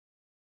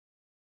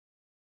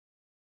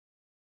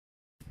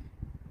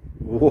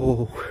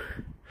Whoa,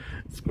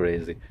 it's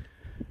crazy.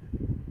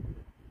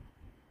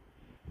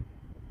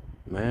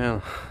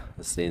 Man,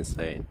 that's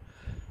insane.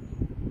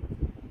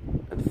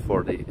 And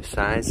for the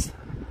size,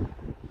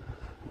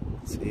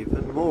 it's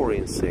even more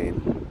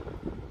insane.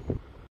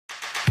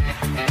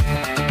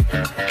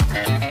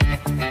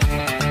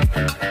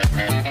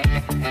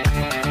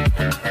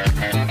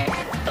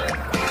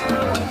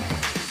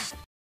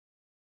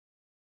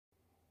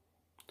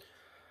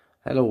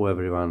 Hello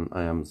everyone,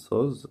 I am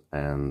Soz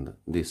and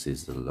this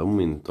is the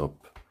Lumintop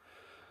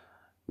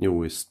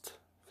newest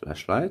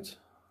flashlight,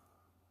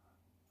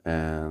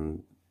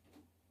 and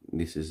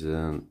this is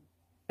an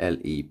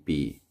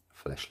LEP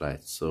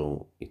flashlight,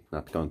 so it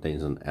not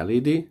contains an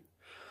LED.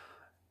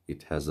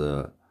 It has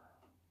a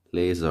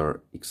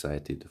laser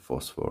excited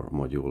phosphor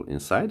module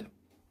inside.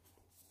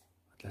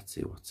 But let's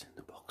see what's in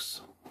the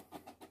box.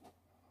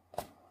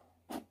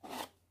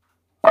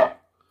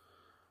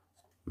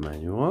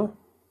 Manual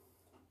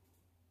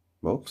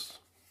box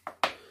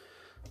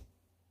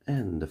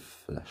and the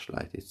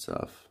flashlight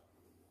itself.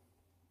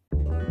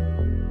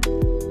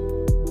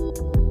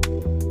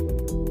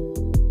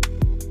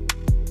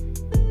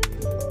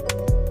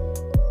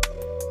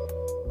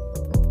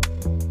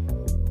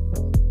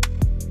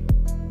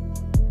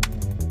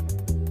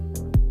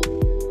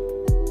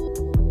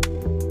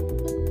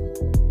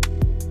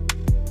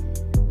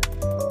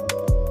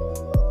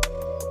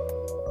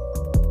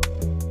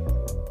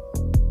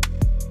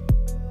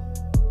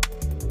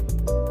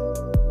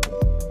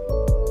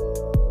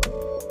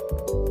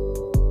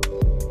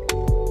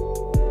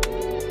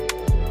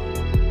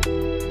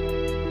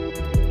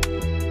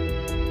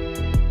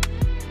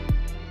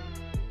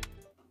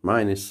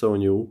 Mine is so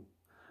new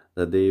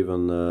that they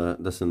even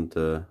doesn't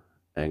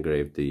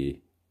engrave the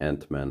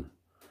Ant-Man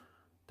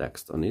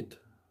text on it.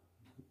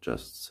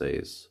 Just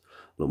says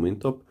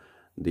Lumintop.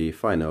 The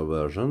final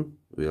version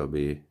will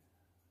be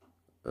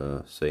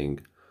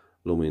saying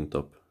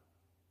Lumintop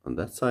on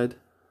that side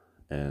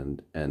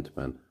and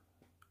Ant-Man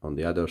on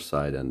the other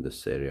side and the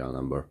serial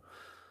number.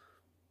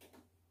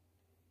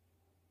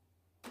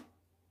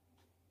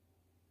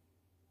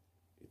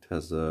 It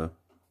has a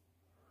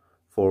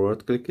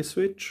forward clicky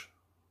switch,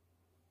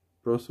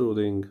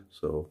 protruding,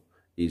 so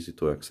easy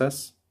to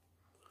access,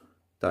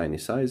 tiny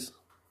size,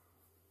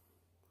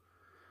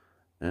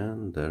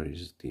 and there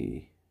is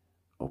the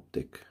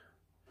optic.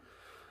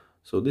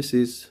 So this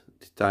is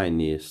the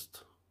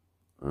tiniest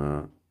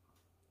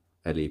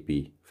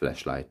LEP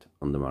flashlight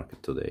on the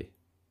market today.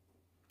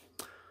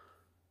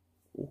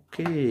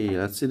 Okay,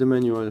 let's see the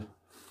manual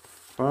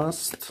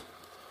first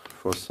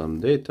for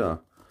some data.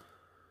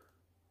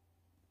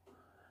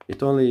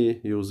 It only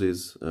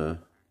uses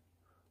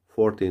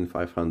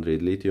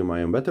 14500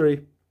 lithium-ion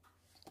battery,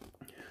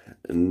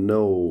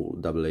 no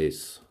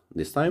AA's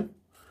this time,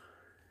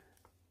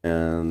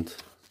 and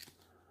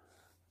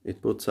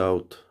it puts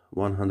out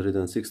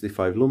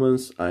 165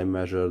 lumens. I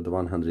measured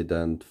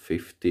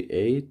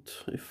 158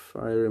 if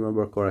I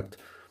remember correct,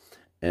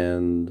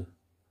 and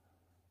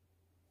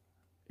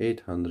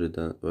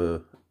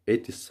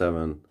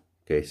 887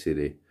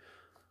 kcd.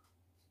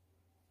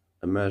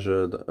 I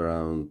measured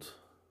around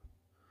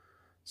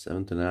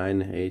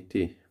 79,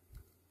 80.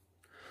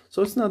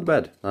 So it's not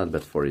bad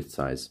for its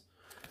size.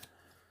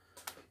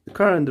 The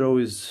current draw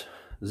is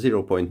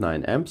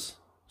 0.9 amps,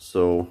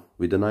 so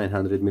with a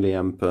 900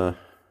 milliamp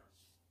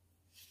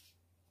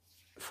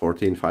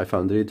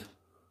 14500,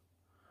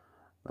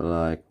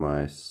 like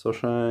my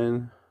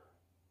Soshine,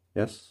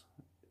 yes,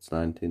 it's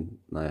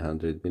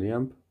 900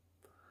 milliamp.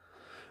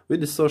 With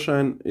the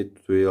Soshine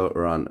it will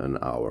run an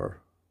hour.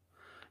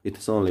 It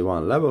is only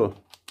one level.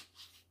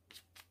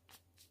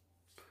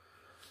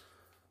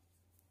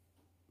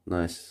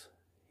 Nice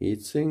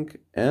heatsink,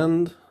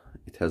 and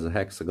it has a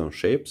hexagon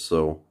shape,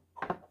 so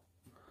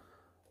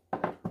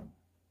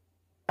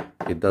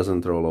it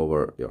doesn't roll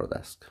over your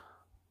desk,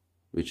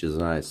 which is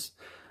nice.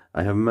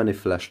 I have many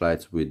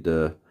flashlights with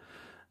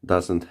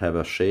doesn't have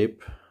a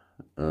shape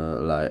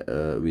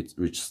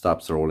which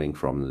stops rolling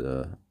from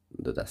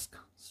the desk.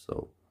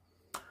 So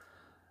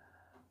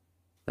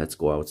let's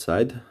go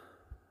outside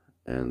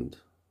and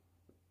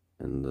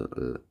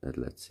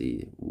let's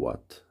see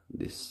what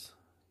this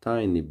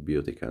tiny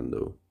beauty can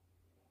do.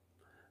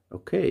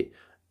 Okay,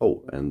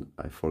 oh, and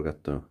I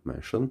forgot to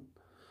mention,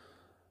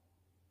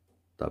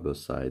 double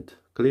side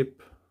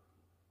clip,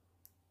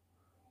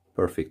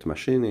 perfect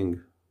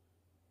machining,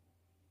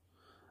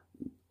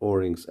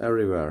 O-rings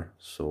everywhere,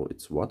 so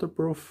it's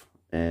waterproof,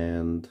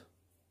 and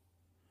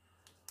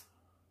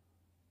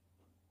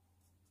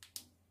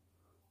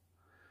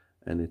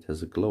it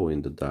has a glow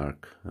in the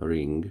dark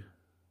ring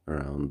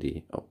around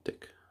the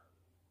optic.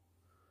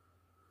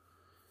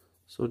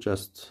 So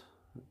just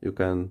you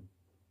can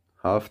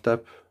half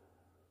tap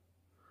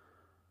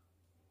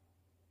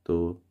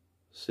to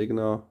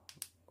signal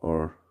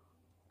or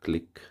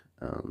click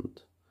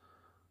and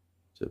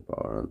the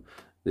power on.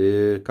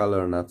 The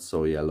color not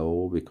so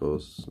yellow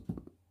because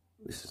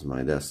this is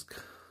my desk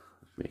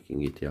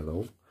making it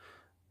yellow,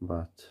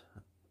 but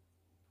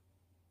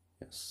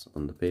yes,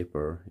 on the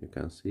paper you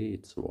can see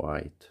it's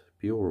white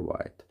pure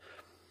white.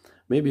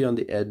 Maybe on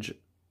the edge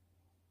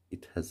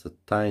it has a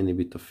tiny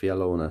bit of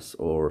yellowness,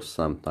 or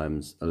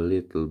sometimes a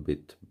little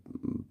bit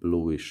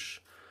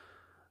bluish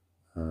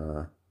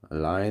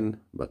line,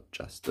 but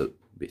just a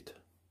bit.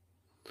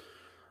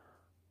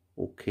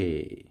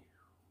 Okay.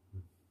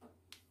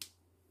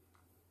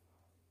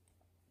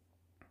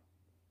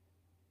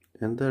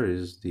 And there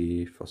is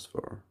the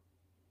phosphor,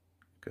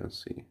 you can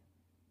see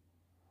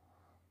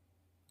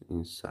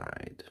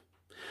inside.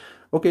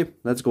 Okay,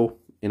 let's go.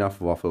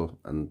 Enough waffle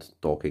and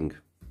talking.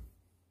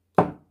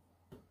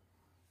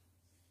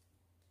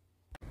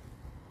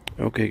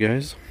 Okay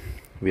guys,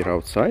 we're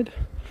outside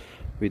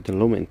with the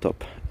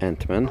Lumintop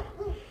Ant-Man,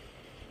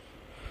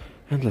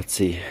 and let's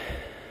see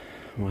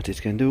what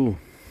it can do.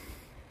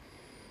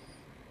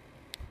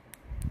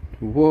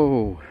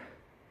 Whoa,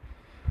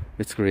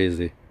 it's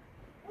crazy.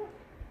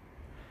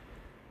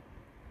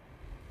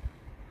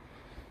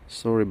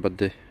 Sorry, but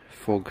the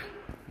fog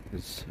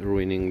is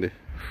ruining the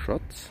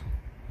shots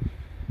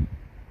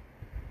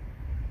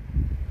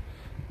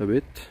a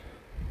bit.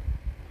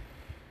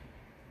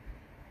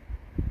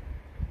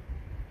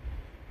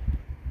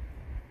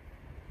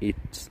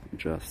 It's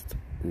just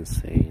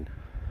insane.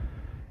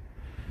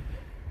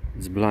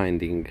 It's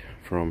blinding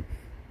from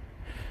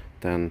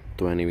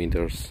 10-20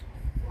 meters.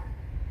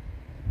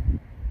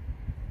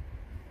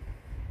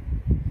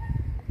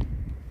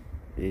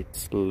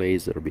 It's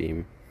laser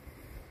beam.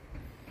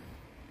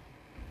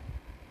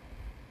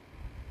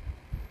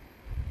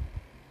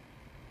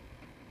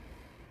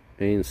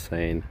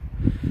 Insane.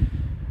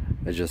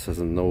 I just have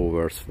no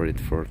words for it,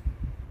 for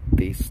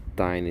this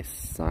tiny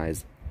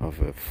size of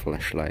a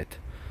flashlight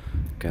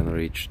can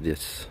reach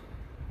this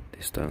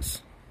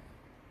distance.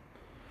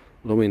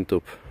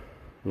 Lumintop,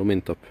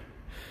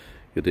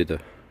 you did a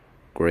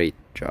great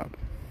job.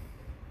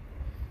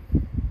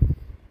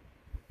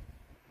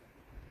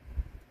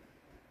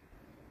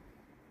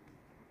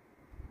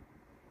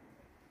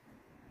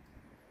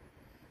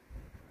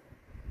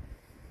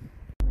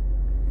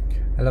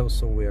 Hello,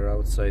 so we are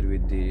outside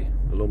with the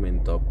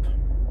Lumintop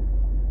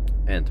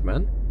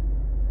Ant-Man,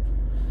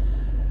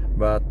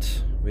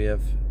 but we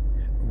have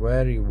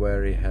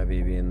very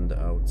heavy wind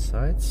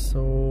outside,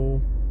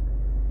 so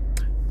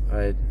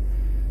I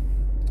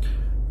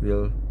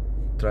will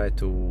try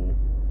to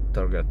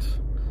target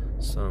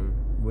some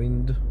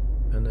wind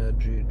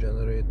energy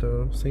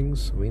generator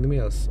things,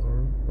 windmills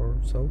or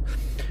so,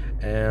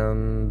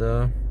 and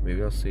we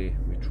will see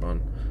which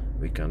one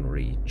we can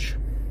reach.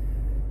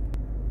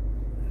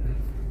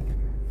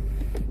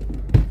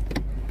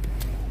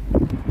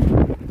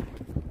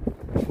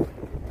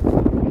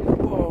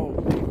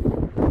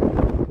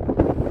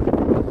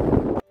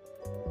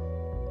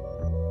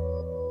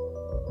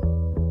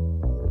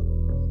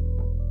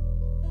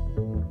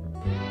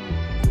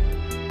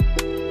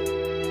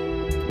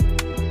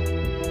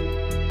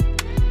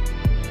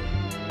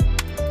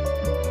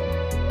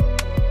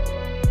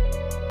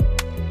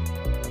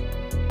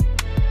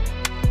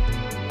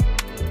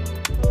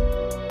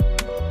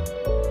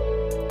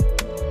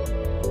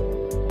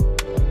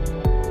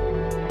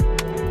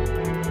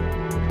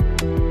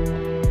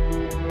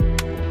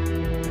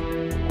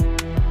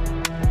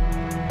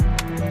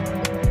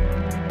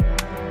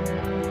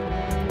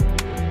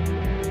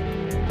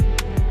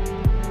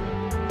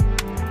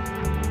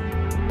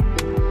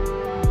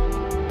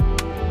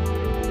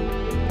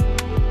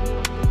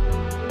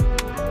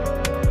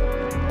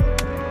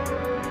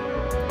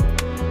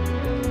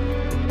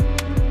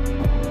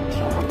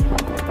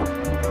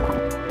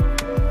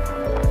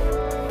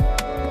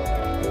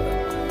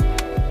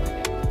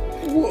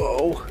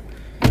 Whoa!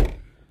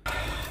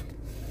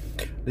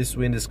 This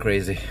wind is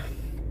crazy.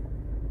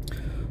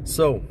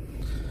 So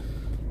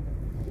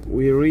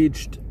we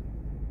reached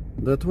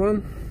that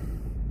one,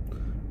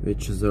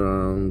 which is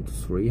around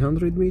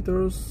 300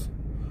 meters,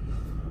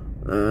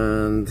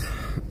 and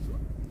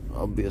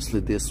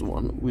obviously this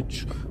one,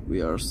 which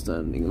we are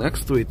standing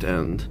next to it,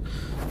 and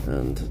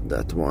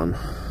that one,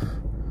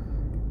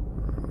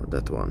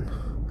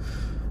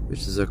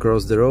 which is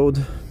across the road,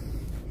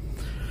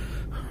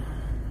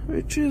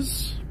 which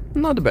is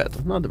not bad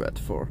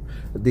for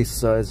this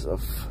size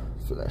of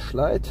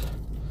flashlight.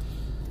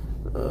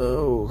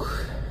 Oh,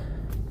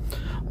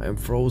 I'm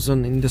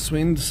frozen in this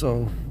wind,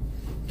 so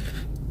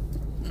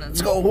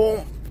let's go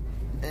home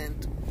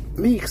and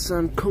make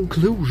some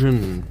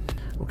conclusion.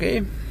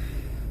 Okay,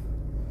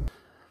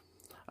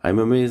 I'm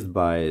amazed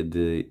by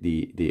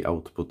the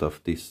output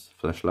of these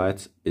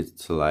flashlights.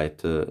 It's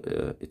like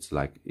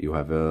you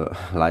have a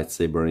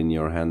lightsaber in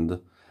your hand,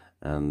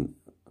 and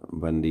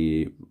when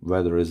the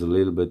weather is a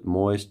little bit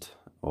moist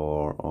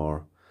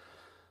or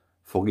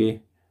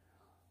foggy,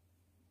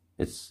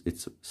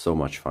 it's so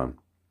much fun,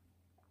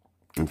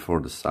 and for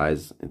the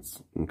size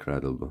it's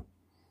incredible.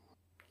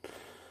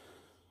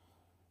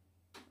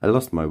 I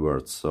lost my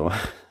words, so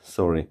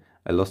sorry,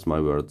 I lost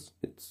my words.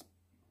 It's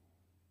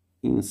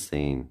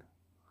insane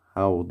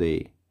how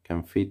they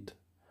can fit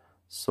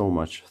so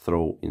much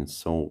throw in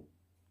so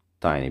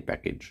tiny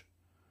package.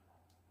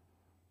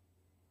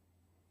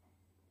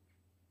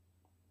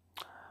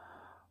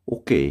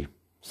 Okay. Okay,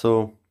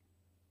 so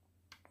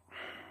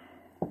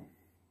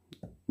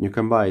you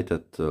can buy it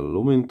at the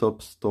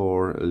Lumintops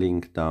store,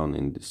 link down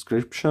in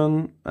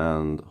description,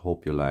 and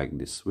hope you like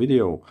this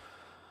video.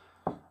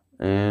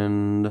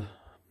 And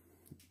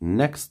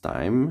next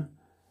time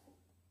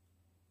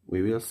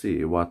we will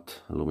see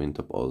what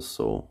Lumintops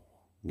also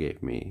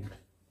gave me.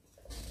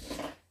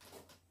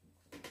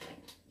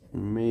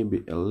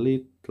 Maybe a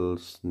little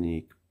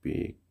sneak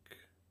peek.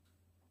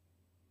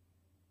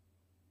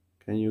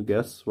 Can you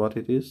guess what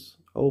it is?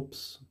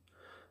 Oops.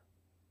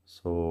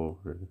 So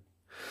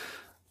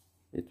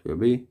it will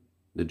be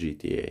the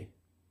GTA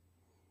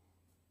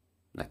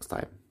next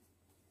time.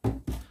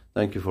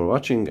 Thank you for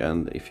watching,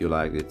 and if you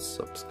liked it,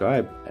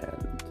 subscribe,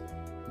 and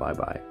bye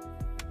bye.